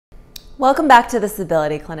Welcome back to the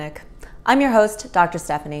Stability Clinic. I'm your host, Dr.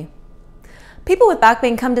 Stephanie. People with back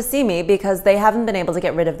pain come to see me because they haven't been able to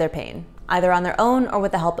get rid of their pain, either on their own or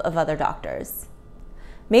with the help of other doctors.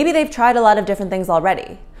 Maybe they've tried a lot of different things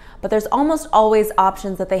already, but there's almost always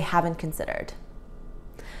options that they haven't considered.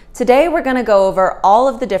 Today, we're going to go over all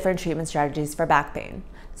of the different treatment strategies for back pain,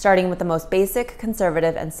 starting with the most basic,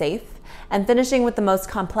 conservative, and safe, and finishing with the most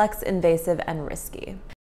complex, invasive, and risky.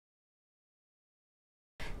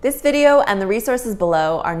 This video and the resources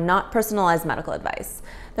below are not personalized medical advice.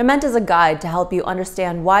 They're meant as a guide to help you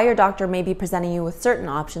understand why your doctor may be presenting you with certain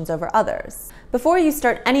options over others. Before you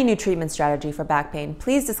start any new treatment strategy for back pain,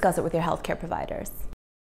 please discuss it with your healthcare providers.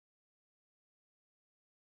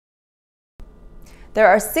 There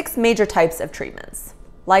are 6 major types of treatments: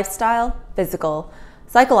 lifestyle, physical,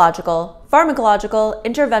 psychological, pharmacological,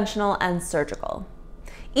 interventional, and surgical.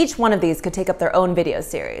 Each one of these could take up their own video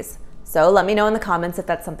series. So let me know in the comments if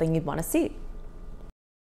that's something you'd want to see.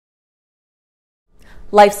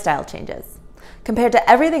 Lifestyle changes. Compared to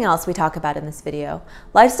everything else we talk about in this video,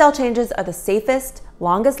 lifestyle changes are the safest,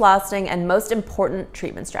 longest lasting, and most important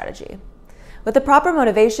treatment strategy. With the proper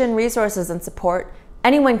motivation, resources, and support,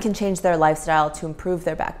 anyone can change their lifestyle to improve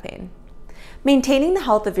their back pain. Maintaining the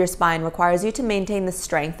health of your spine requires you to maintain the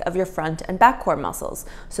strength of your front and back core muscles,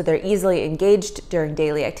 so they're easily engaged during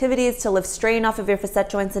daily activities to lift strain off of your facet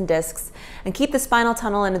joints and discs and keep the spinal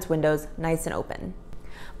tunnel and its windows nice and open.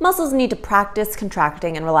 Muscles need to practice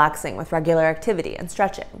contracting and relaxing with regular activity and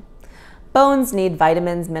stretching. Bones need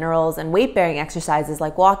vitamins, minerals, and weight-bearing exercises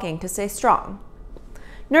like walking to stay strong.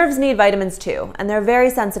 Nerves need vitamins too, and they're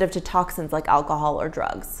very sensitive to toxins like alcohol or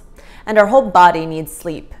drugs. And our whole body needs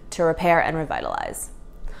sleep to repair and revitalize.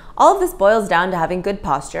 All of this boils down to having good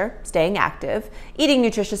posture, staying active, eating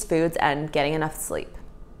nutritious foods, and getting enough sleep.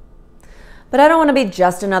 But I don't want to be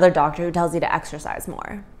just another doctor who tells you to exercise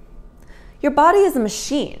more. Your body is a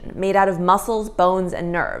machine made out of muscles, bones,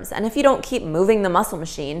 and nerves, and if you don't keep moving the muscle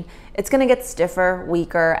machine, it's going to get stiffer,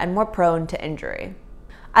 weaker, and more prone to injury.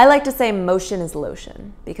 I like to say motion is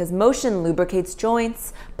lotion, because motion lubricates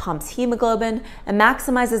joints, pumps hemoglobin, and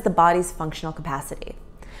maximizes the body's functional capacity.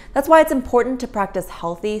 That's why it's important to practice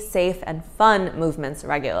healthy, safe, and fun movements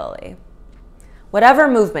regularly. Whatever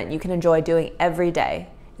movement you can enjoy doing every day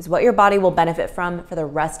is what your body will benefit from for the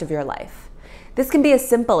rest of your life. This can be as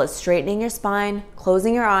simple as straightening your spine,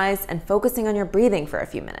 closing your eyes, and focusing on your breathing for a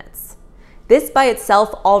few minutes. This by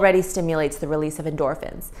itself already stimulates the release of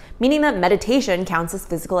endorphins, meaning that meditation counts as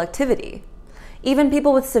physical activity. Even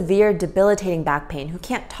people with severe, debilitating back pain who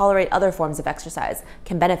can't tolerate other forms of exercise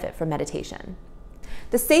can benefit from meditation.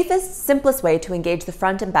 The safest, simplest way to engage the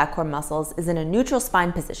front and back core muscles is in a neutral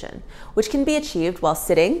spine position, which can be achieved while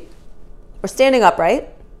sitting, or standing upright,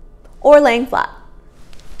 or laying flat.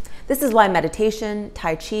 This is why meditation,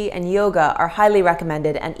 Tai Chi, and yoga are highly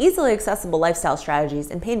recommended and easily accessible lifestyle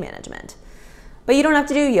strategies in pain management. But you don't have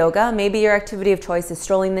to do yoga. Maybe your activity of choice is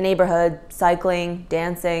strolling the neighborhood, cycling,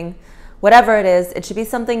 dancing. Whatever it is, it should be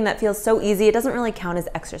something that feels so easy it doesn't really count as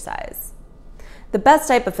exercise. The best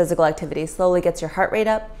type of physical activity slowly gets your heart rate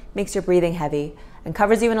up, makes your breathing heavy, and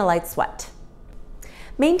covers you in a light sweat.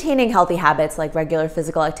 Maintaining healthy habits like regular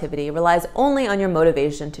physical activity relies only on your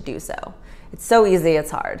motivation to do so. It's so easy,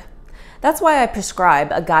 it's hard. That's why I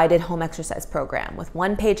prescribe a guided home exercise program with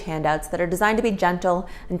one-page handouts that are designed to be gentle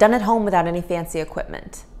and done at home without any fancy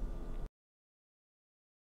equipment.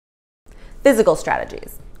 Physical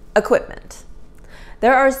strategies. Equipment.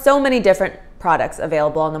 There are so many different products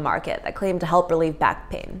available on the market that claim to help relieve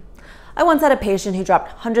back pain. I once had a patient who dropped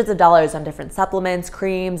hundreds of dollars on different supplements,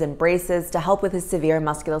 creams, and braces to help with his severe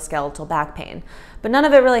musculoskeletal back pain, but none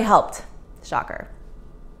of it really helped. Shocker.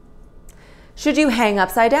 Should you hang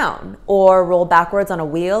upside down or roll backwards on a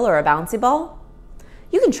wheel or a bouncy ball?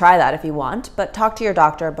 You can try that if you want, but talk to your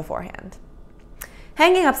doctor beforehand.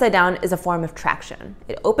 Hanging upside down is a form of traction.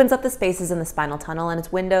 It opens up the spaces in the spinal tunnel and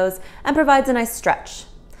its windows and provides a nice stretch.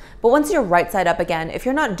 But once you're right side up again, if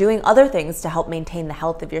you're not doing other things to help maintain the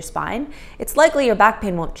health of your spine, it's likely your back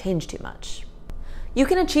pain won't change too much. You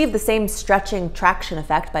can achieve the same stretching traction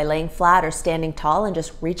effect by laying flat or standing tall and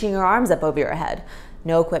just reaching your arms up over your head.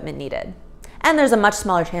 No equipment needed. And there's a much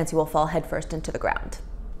smaller chance you will fall headfirst into the ground.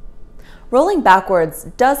 Rolling backwards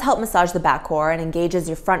does help massage the back core and engages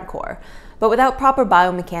your front core, but without proper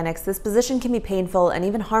biomechanics, this position can be painful and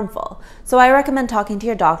even harmful, so I recommend talking to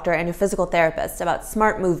your doctor and your physical therapist about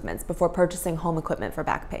smart movements before purchasing home equipment for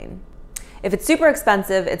back pain. If it's super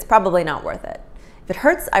expensive, it's probably not worth it. If it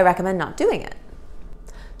hurts, I recommend not doing it.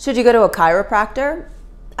 Should you go to a chiropractor?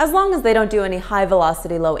 As long as they don't do any high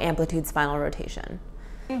velocity, low amplitude spinal rotation.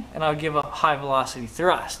 And I'll give a high velocity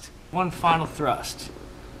thrust. One final thrust.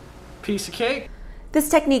 Piece of cake. This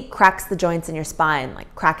technique cracks the joints in your spine,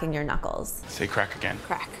 like cracking your knuckles. Say crack again.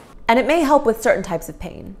 Crack. And it may help with certain types of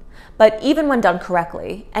pain. But even when done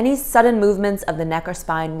correctly, any sudden movements of the neck or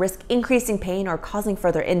spine risk increasing pain or causing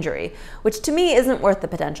further injury, which to me isn't worth the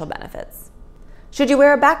potential benefits. Should you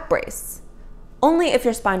wear a back brace? Only if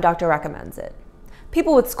your spine doctor recommends it.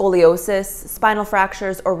 People with scoliosis, spinal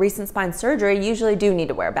fractures, or recent spine surgery usually do need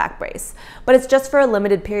to wear a back brace, but it's just for a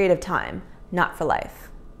limited period of time, not for life.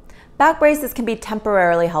 Back braces can be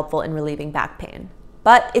temporarily helpful in relieving back pain.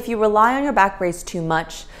 But if you rely on your back brace too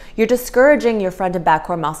much, you're discouraging your front and back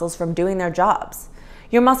core muscles from doing their jobs.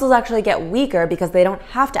 Your muscles actually get weaker because they don't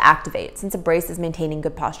have to activate, since a brace is maintaining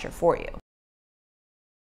good posture for you.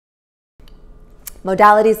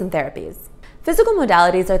 Modalities and therapies. Physical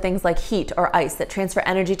modalities are things like heat or ice that transfer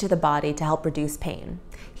energy to the body to help reduce pain.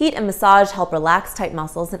 Heat and massage help relax tight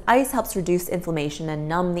muscles, and ice helps reduce inflammation and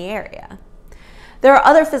numb the area. There are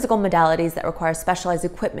other physical modalities that require specialized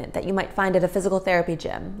equipment that you might find at a physical therapy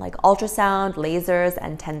gym, like ultrasound, lasers,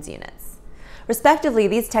 and TENS units. Respectively,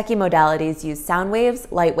 these techie modalities use sound waves,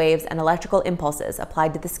 light waves, and electrical impulses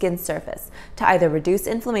applied to the skin's surface to either reduce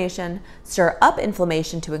inflammation, stir up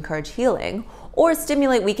inflammation to encourage healing, or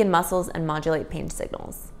stimulate weakened muscles and modulate pain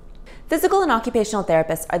signals. Physical and occupational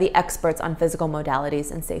therapists are the experts on physical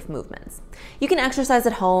modalities and safe movements. You can exercise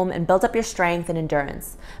at home and build up your strength and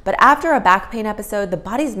endurance, but after a back pain episode, the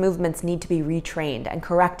body's movements need to be retrained and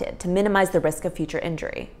corrected to minimize the risk of future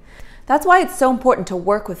injury. That's why it's so important to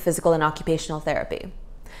work with physical and occupational therapy.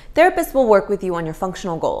 Therapists will work with you on your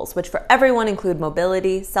functional goals, which for everyone include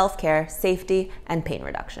mobility, self-care, safety, and pain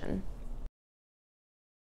reduction.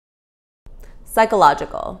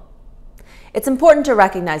 Psychological. It's important to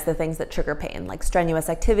recognize the things that trigger pain, like strenuous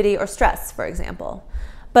activity or stress, for example.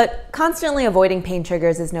 But constantly avoiding pain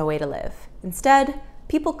triggers is no way to live. Instead,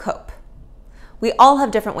 people cope. We all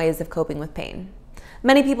have different ways of coping with pain.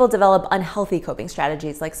 Many people develop unhealthy coping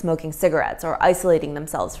strategies like smoking cigarettes or isolating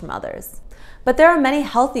themselves from others. But there are many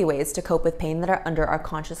healthy ways to cope with pain that are under our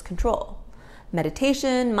conscious control.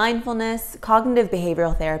 Meditation, mindfulness, cognitive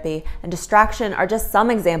behavioral therapy, and distraction are just some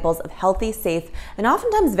examples of healthy, safe, and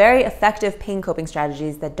oftentimes very effective pain coping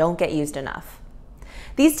strategies that don't get used enough.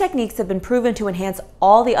 These techniques have been proven to enhance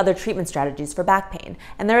all the other treatment strategies for back pain,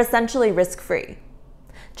 and they're essentially risk-free.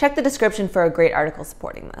 Check the description for a great article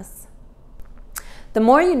supporting this. The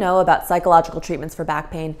more you know about psychological treatments for back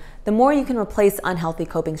pain, the more you can replace unhealthy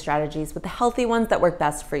coping strategies with the healthy ones that work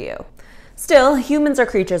best for you. Still, humans are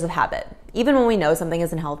creatures of habit. Even when we know something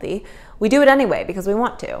isn't healthy, we do it anyway because we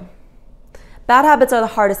want to. Bad habits are the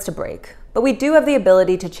hardest to break, but we do have the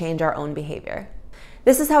ability to change our own behavior.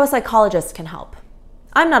 This is how a psychologist can help.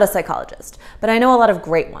 I'm not a psychologist, but I know a lot of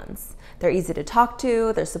great ones. They're easy to talk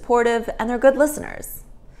to, they're supportive, and they're good listeners.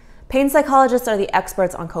 Pain psychologists are the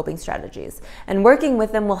experts on coping strategies, and working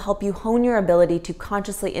with them will help you hone your ability to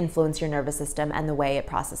consciously influence your nervous system and the way it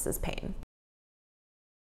processes pain.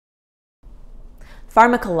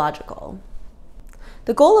 Pharmacological.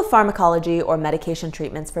 The goal of pharmacology or medication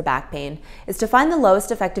treatments for back pain is to find the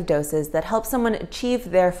lowest effective doses that help someone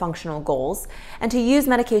achieve their functional goals and to use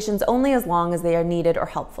medications only as long as they are needed or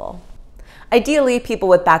helpful. Ideally, people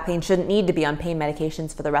with back pain shouldn't need to be on pain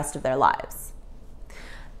medications for the rest of their lives.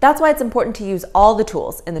 That's why it's important to use all the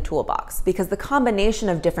tools in the toolbox, because the combination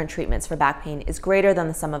of different treatments for back pain is greater than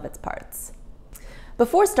the sum of its parts.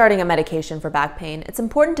 Before starting a medication for back pain, it's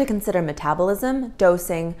important to consider metabolism,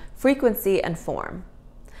 dosing, frequency, and form.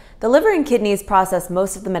 The liver and kidneys process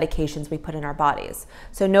most of the medications we put in our bodies,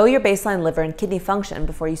 so know your baseline liver and kidney function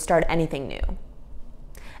before you start anything new.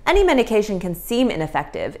 Any medication can seem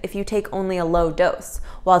ineffective if you take only a low dose,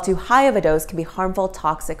 while too high of a dose can be harmful,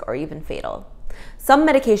 toxic, or even fatal. Some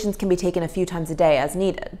medications can be taken a few times a day as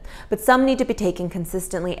needed, but some need to be taken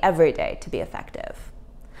consistently every day to be effective.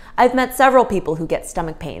 I've met several people who get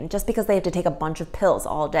stomach pain just because they have to take a bunch of pills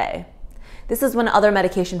all day. This is when other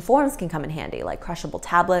medication forms can come in handy, like crushable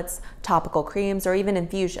tablets, topical creams, or even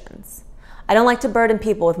infusions. I don't like to burden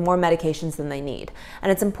people with more medications than they need,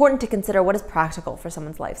 and it's important to consider what is practical for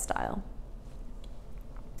someone's lifestyle.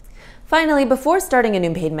 Finally, before starting a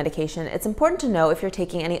new pain medication, it's important to know if you're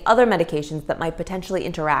taking any other medications that might potentially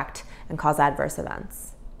interact and cause adverse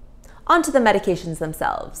events. On to the medications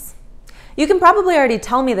themselves. You can probably already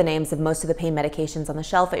tell me the names of most of the pain medications on the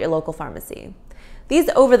shelf at your local pharmacy. These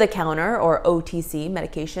over-the-counter, or OTC,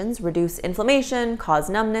 medications reduce inflammation, cause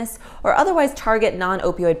numbness, or otherwise target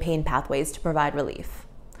non-opioid pain pathways to provide relief.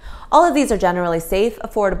 All of these are generally safe,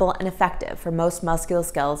 affordable, and effective for most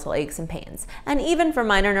musculoskeletal aches and pains, and even for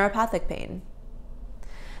minor neuropathic pain.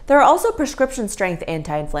 There are also prescription-strength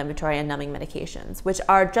anti-inflammatory and numbing medications, which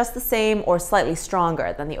are just the same or slightly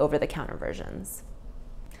stronger than the over-the-counter versions.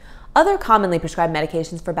 Other commonly prescribed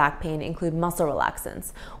medications for back pain include muscle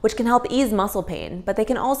relaxants, which can help ease muscle pain, but they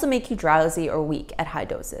can also make you drowsy or weak at high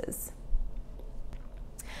doses.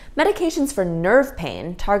 Medications for nerve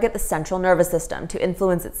pain target the central nervous system to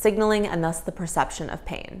influence its signaling and thus the perception of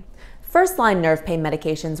pain. First-line nerve pain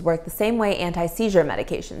medications work the same way anti-seizure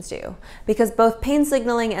medications do, because both pain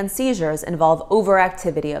signaling and seizures involve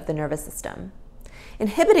overactivity of the nervous system.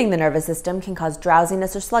 Inhibiting the nervous system can cause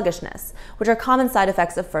drowsiness or sluggishness, which are common side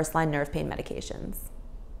effects of first-line nerve pain medications.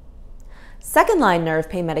 Second-line nerve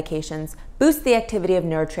pain medications boost the activity of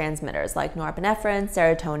neurotransmitters like norepinephrine,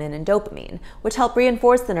 serotonin, and dopamine, which help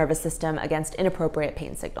reinforce the nervous system against inappropriate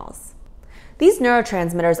pain signals. These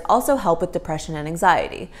neurotransmitters also help with depression and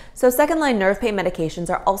anxiety, so second-line nerve pain medications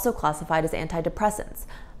are also classified as antidepressants,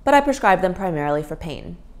 but I prescribe them primarily for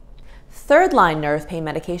pain. Third-line nerve pain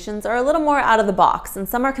medications are a little more out of the box, and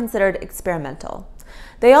some are considered experimental.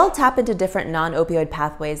 They all tap into different non-opioid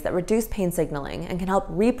pathways that reduce pain signaling and can help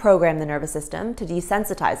reprogram the nervous system to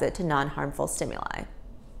desensitize it to non-harmful stimuli.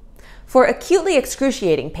 For acutely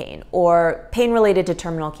excruciating pain, or pain related to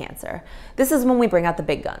terminal cancer, this is when we bring out the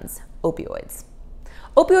big guns, opioids.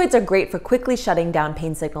 Opioids are great for quickly shutting down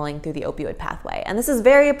pain signaling through the opioid pathway, and this is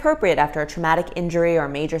very appropriate after a traumatic injury or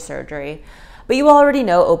major surgery. But you already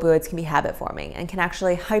know opioids can be habit-forming and can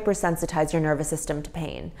actually hypersensitize your nervous system to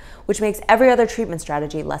pain, which makes every other treatment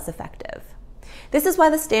strategy less effective. This is why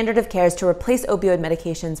the standard of care is to replace opioid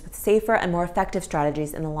medications with safer and more effective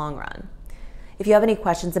strategies in the long run. If you have any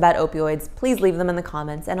questions about opioids, please leave them in the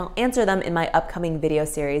comments and I'll answer them in my upcoming video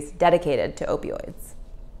series dedicated to opioids.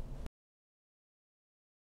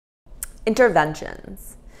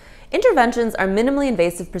 Interventions. Interventions are minimally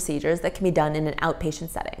invasive procedures that can be done in an outpatient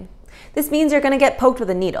setting. This means you're going to get poked with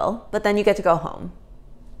a needle, but then you get to go home.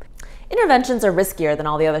 Interventions are riskier than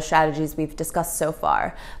all the other strategies we've discussed so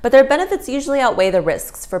far, but their benefits usually outweigh the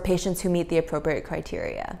risks for patients who meet the appropriate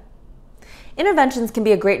criteria. Interventions can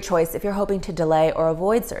be a great choice if you're hoping to delay or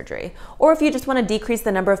avoid surgery, or if you just want to decrease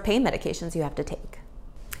the number of pain medications you have to take.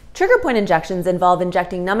 Trigger point injections involve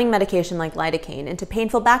injecting numbing medication like lidocaine into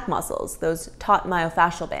painful back muscles, those taut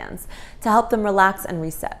myofascial bands, to help them relax and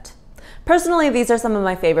reset. Personally, these are some of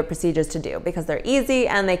my favorite procedures to do because they're easy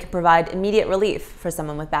and they can provide immediate relief for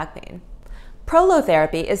someone with back pain.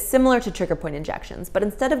 Prolotherapy is similar to trigger point injections, but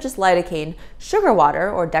instead of just lidocaine, sugar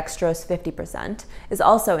water, or dextrose 50%, is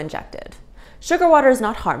also injected. Sugar water is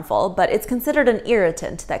not harmful, but it's considered an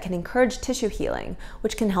irritant that can encourage tissue healing,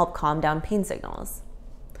 which can help calm down pain signals.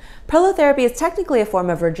 Prolotherapy is technically a form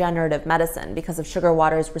of regenerative medicine because of sugar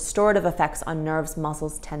water's restorative effects on nerves,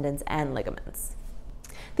 muscles, tendons, and ligaments.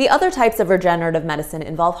 The other types of regenerative medicine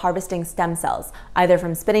involve harvesting stem cells, either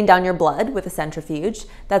from spitting down your blood with a centrifuge,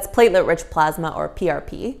 that's platelet-rich plasma or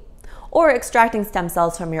PRP, or extracting stem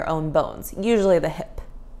cells from your own bones, usually the hip.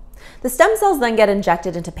 The stem cells then get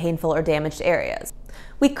injected into painful or damaged areas.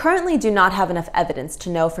 We currently do not have enough evidence to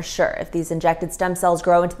know for sure if these injected stem cells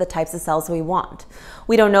grow into the types of cells we want.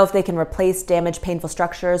 We don't know if they can replace damaged painful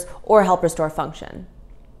structures or help restore function.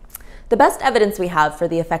 The best evidence we have for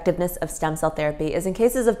the effectiveness of stem cell therapy is in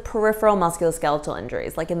cases of peripheral musculoskeletal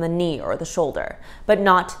injuries, like in the knee or the shoulder, but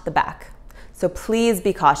not the back. So please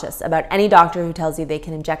be cautious about any doctor who tells you they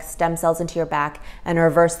can inject stem cells into your back and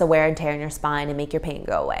reverse the wear and tear in your spine and make your pain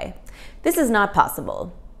go away. This is not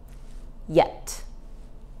possible. Yet.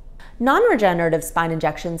 Non-regenerative spine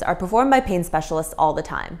injections are performed by pain specialists all the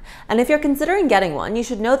time, and if you're considering getting one, you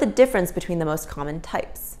should know the difference between the most common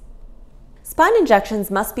types. Spine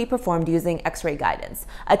injections must be performed using X-ray guidance,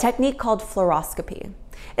 a technique called fluoroscopy.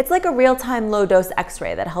 It's like a real-time low-dose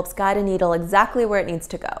X-ray that helps guide a needle exactly where it needs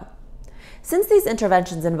to go. Since these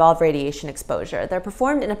interventions involve radiation exposure, they're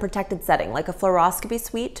performed in a protected setting like a fluoroscopy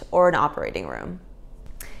suite or an operating room.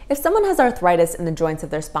 If someone has arthritis in the joints of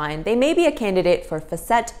their spine, they may be a candidate for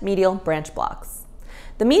facet medial branch blocks.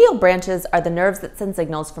 The medial branches are the nerves that send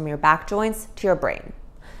signals from your back joints to your brain.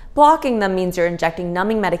 Blocking them means you're injecting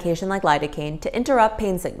numbing medication like lidocaine to interrupt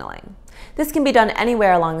pain signaling. This can be done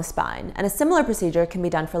anywhere along the spine, and a similar procedure can be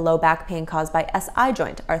done for low back pain caused by SI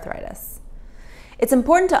joint arthritis. It's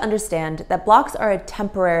important to understand that blocks are a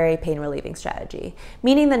temporary pain relieving strategy,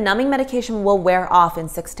 meaning the numbing medication will wear off in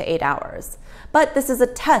 6 to 8 hours. But this is a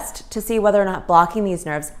test to see whether or not blocking these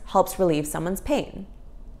nerves helps relieve someone's pain.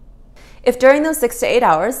 If during those 6 to 8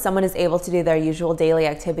 hours someone is able to do their usual daily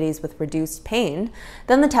activities with reduced pain,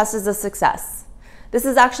 then the test is a success. This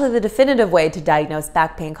is actually the definitive way to diagnose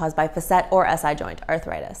back pain caused by facet or SI joint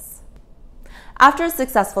arthritis. After a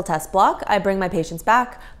successful test block, I bring my patients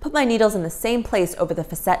back, put my needles in the same place over the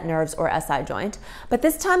facet nerves or SI joint, but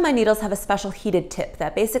this time my needles have a special heated tip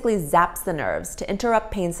that basically zaps the nerves to interrupt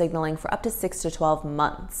pain signaling for up to 6 to 12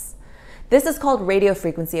 months. This is called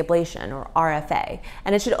radiofrequency ablation, or RFA,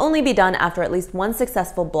 and it should only be done after at least one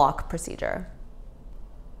successful block procedure.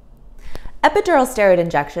 Epidural steroid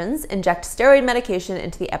injections inject steroid medication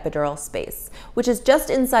into the epidural space, which is just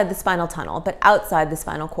inside the spinal tunnel but outside the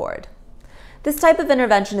spinal cord. This type of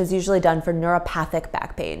intervention is usually done for neuropathic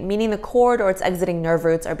back pain, meaning the cord or its exiting nerve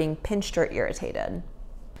roots are being pinched or irritated.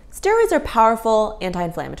 Steroids are powerful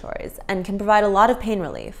anti-inflammatories and can provide a lot of pain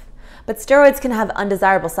relief, but steroids can have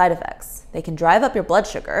undesirable side effects. They can drive up your blood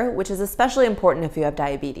sugar, which is especially important if you have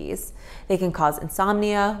diabetes. They can cause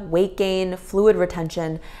insomnia, weight gain, fluid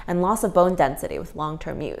retention, and loss of bone density with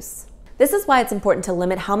long-term use. This is why it's important to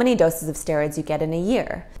limit how many doses of steroids you get in a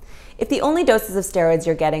year. If the only doses of steroids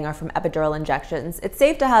you're getting are from epidural injections, it's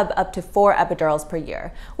safe to have up to 4 epidurals per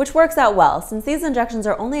year, which works out well since these injections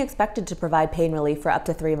are only expected to provide pain relief for up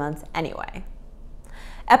to 3 months anyway.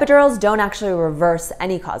 Epidurals don't actually reverse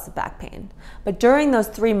any cause of back pain, but during those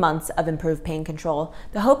 3 months of improved pain control,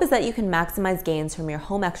 the hope is that you can maximize gains from your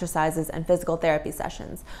home exercises and physical therapy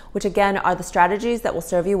sessions, which again are the strategies that will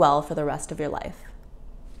serve you well for the rest of your life.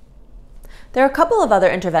 There are a couple of other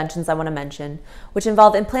interventions I want to mention, which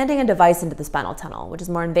involve implanting a device into the spinal tunnel, which is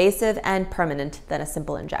more invasive and permanent than a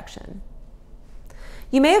simple injection.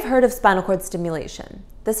 You may have heard of spinal cord stimulation.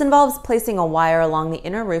 This involves placing a wire along the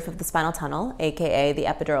inner roof of the spinal tunnel, aka the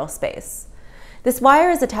epidural space. This wire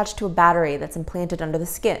is attached to a battery that's implanted under the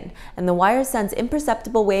skin, and the wire sends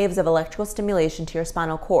imperceptible waves of electrical stimulation to your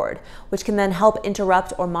spinal cord, which can then help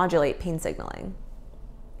interrupt or modulate pain signaling.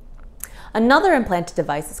 Another implanted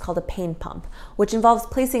device is called a pain pump, which involves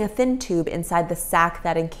placing a thin tube inside the sac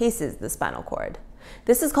that encases the spinal cord.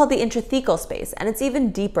 This is called the intrathecal space, and it's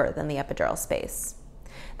even deeper than the epidural space.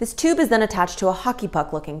 This tube is then attached to a hockey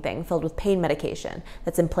puck-looking thing filled with pain medication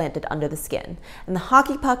that's implanted under the skin, and the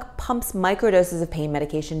hockey puck pumps microdoses of pain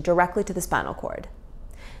medication directly to the spinal cord.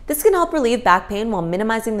 This can help relieve back pain while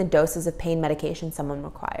minimizing the doses of pain medication someone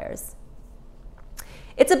requires.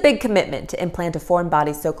 It's a big commitment to implant a foreign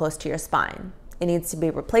body so close to your spine. It needs to be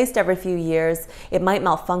replaced every few years, it might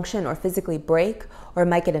malfunction or physically break, or it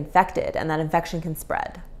might get infected, and that infection can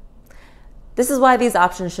spread. This is why these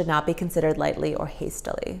options should not be considered lightly or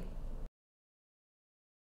hastily.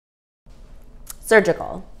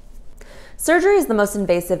 Surgical. Surgery is the most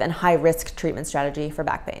invasive and high-risk treatment strategy for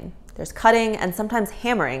back pain. There's cutting and sometimes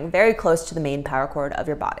hammering very close to the main power cord of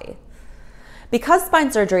your body. Because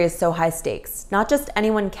spine surgery is so high stakes, not just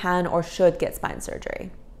anyone can or should get spine surgery.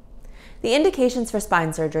 The indications for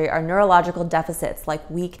spine surgery are neurological deficits like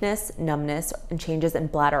weakness, numbness, and changes in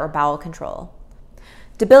bladder or bowel control.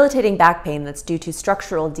 Debilitating back pain that's due to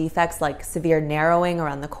structural defects like severe narrowing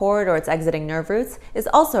around the cord or its exiting nerve roots is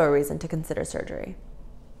also a reason to consider surgery.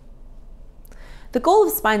 The goal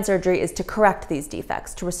of spine surgery is to correct these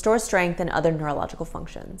defects, to restore strength and other neurological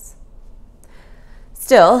functions.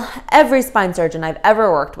 Still, every spine surgeon I've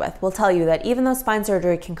ever worked with will tell you that even though spine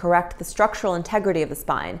surgery can correct the structural integrity of the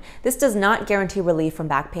spine, this does not guarantee relief from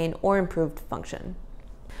back pain or improved function.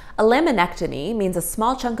 A laminectomy means a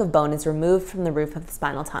small chunk of bone is removed from the roof of the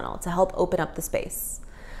spinal tunnel to help open up the space.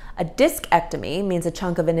 A discectomy means a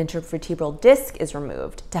chunk of an intervertebral disc is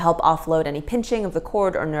removed to help offload any pinching of the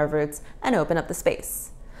cord or nerve roots and open up the space.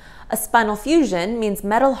 A spinal fusion means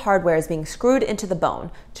metal hardware is being screwed into the bone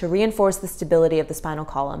to reinforce the stability of the spinal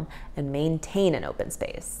column and maintain an open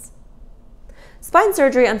space. Spine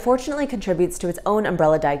surgery unfortunately contributes to its own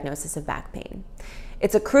umbrella diagnosis of back pain.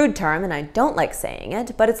 It's a crude term, and I don't like saying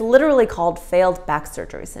it, but it's literally called failed back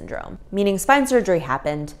surgery syndrome, meaning spine surgery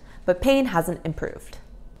happened, but pain hasn't improved.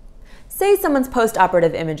 Say someone's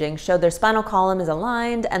post-operative imaging showed their spinal column is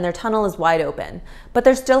aligned and their tunnel is wide open, but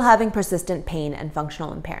they're still having persistent pain and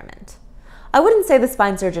functional impairment. I wouldn't say the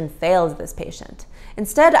spine surgeon failed this patient.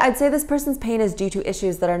 Instead, I'd say this person's pain is due to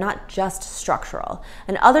issues that are not just structural,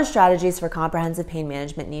 and other strategies for comprehensive pain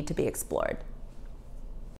management need to be explored.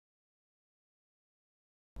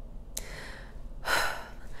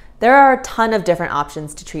 There are a ton of different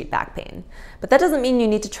options to treat back pain, but that doesn't mean you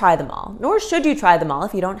need to try them all, nor should you try them all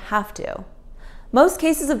if you don't have to. Most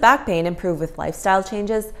cases of back pain improve with lifestyle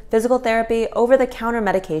changes, physical therapy, over-the-counter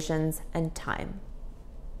medications, and time.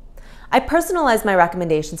 I personalize my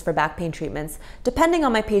recommendations for back pain treatments depending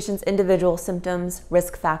on my patient's individual symptoms,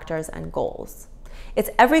 risk factors, and goals. It's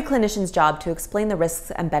every clinician's job to explain the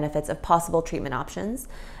risks and benefits of possible treatment options,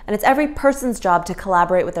 and it's every person's job to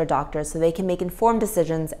collaborate with their doctors so they can make informed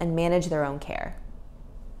decisions and manage their own care.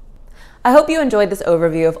 I hope you enjoyed this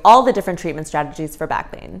overview of all the different treatment strategies for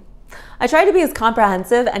back pain. I tried to be as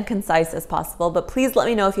comprehensive and concise as possible, but please let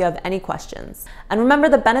me know if you have any questions. And remember,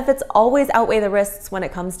 the benefits always outweigh the risks when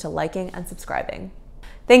it comes to liking and subscribing.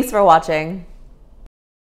 Thanks for watching.